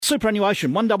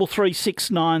Superannuation,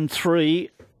 133693.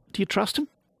 Do you trust him?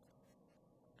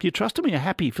 Do you trust them? Are you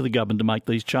happy for the government to make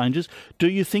these changes? Do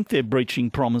you think they're breaching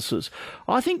promises?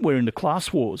 I think we're into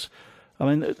class wars.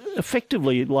 I mean,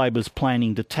 effectively, Labor's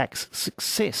planning to tax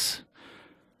success.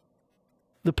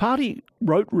 The party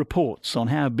wrote reports on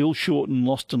how Bill Shorten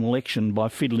lost an election by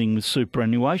fiddling with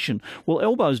superannuation. Well,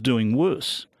 Albo's doing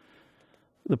worse.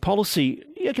 The policy,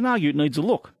 you can argue it needs a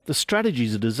look. The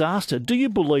strategy's a disaster. Do you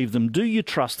believe them? Do you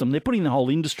trust them? They're putting the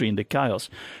whole industry into chaos.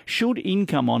 Should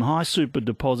income on high super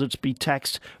deposits be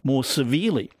taxed more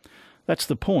severely? That's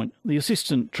the point. The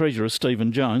Assistant Treasurer,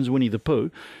 Stephen Jones, Winnie the Pooh,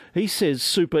 he says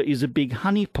super is a big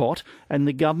honeypot and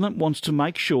the government wants to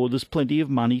make sure there's plenty of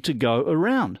money to go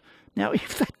around. Now,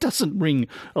 if that doesn't ring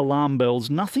alarm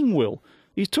bells, nothing will.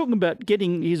 He's talking about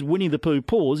getting his Winnie the Pooh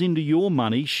paws into your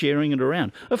money, sharing it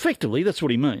around. Effectively, that's what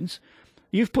he means.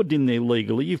 You've put it in there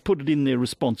legally, you've put it in there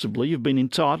responsibly, you've been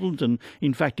entitled and,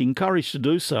 in fact, encouraged to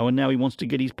do so, and now he wants to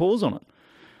get his paws on it.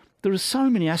 There are so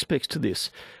many aspects to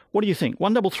this. What do you think?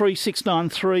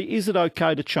 133693, is it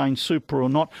okay to change super or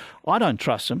not? I don't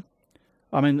trust him.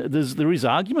 I mean, there is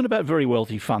argument about very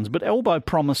wealthy funds, but Albo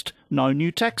promised no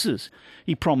new taxes.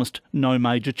 He promised no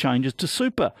major changes to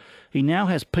super. He now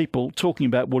has people talking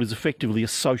about what is effectively a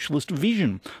socialist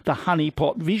vision, the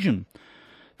honeypot vision.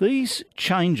 These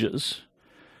changes,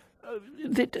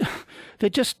 they're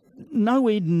just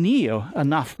nowhere near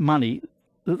enough money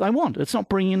that they want. It's not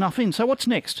bringing enough in. So what's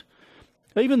next?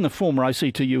 Even the former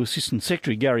ACTU Assistant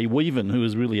Secretary, Gary Weaven, who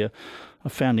is really a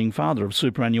founding father of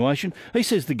superannuation, he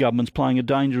says the government's playing a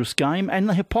dangerous game and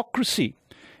the hypocrisy.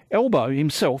 Albo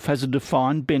himself has a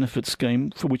defined benefit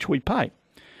scheme for which we pay.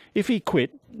 If he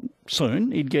quit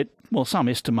soon, he'd get, well, some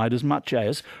estimate as much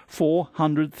as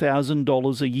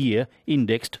 $400,000 a year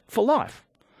indexed for life.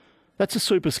 That's a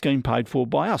super scheme paid for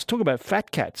by us. Talk about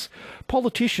fat cats.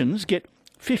 Politicians get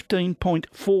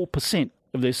 15.4%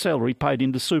 of their salary paid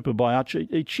into super by us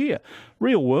each year.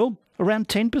 Real world, around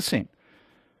 10%.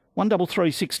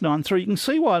 133693, you can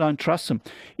see why I don't trust them.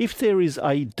 If there is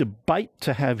a debate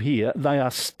to have here, they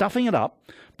are stuffing it up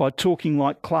by talking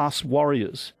like class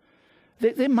warriors.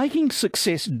 They're making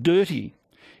success dirty.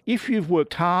 If you've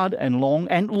worked hard and long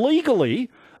and legally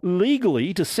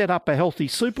to set up a healthy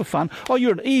super fund, oh,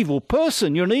 you're an evil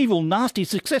person. You're an evil, nasty,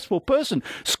 successful person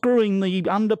screwing the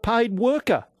underpaid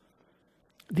worker.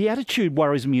 The attitude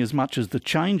worries me as much as the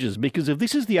changes, because if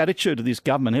this is the attitude of this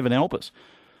government, heaven help us.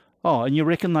 Oh, and you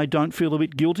reckon they don't feel a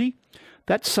bit guilty?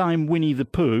 That same Winnie the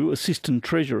Pooh, Assistant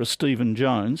Treasurer Stephen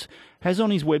Jones, has on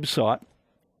his website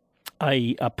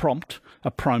a prompt,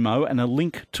 a promo and a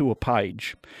link to a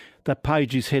page. That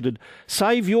page is headed,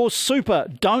 "Save your super,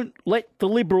 don't let the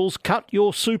Liberals cut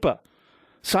your super."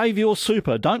 Save your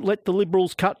super, don't let the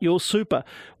Liberals cut your super.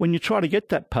 When you try to get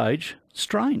that page,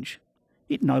 strange,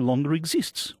 it no longer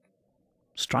exists.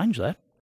 Strange that.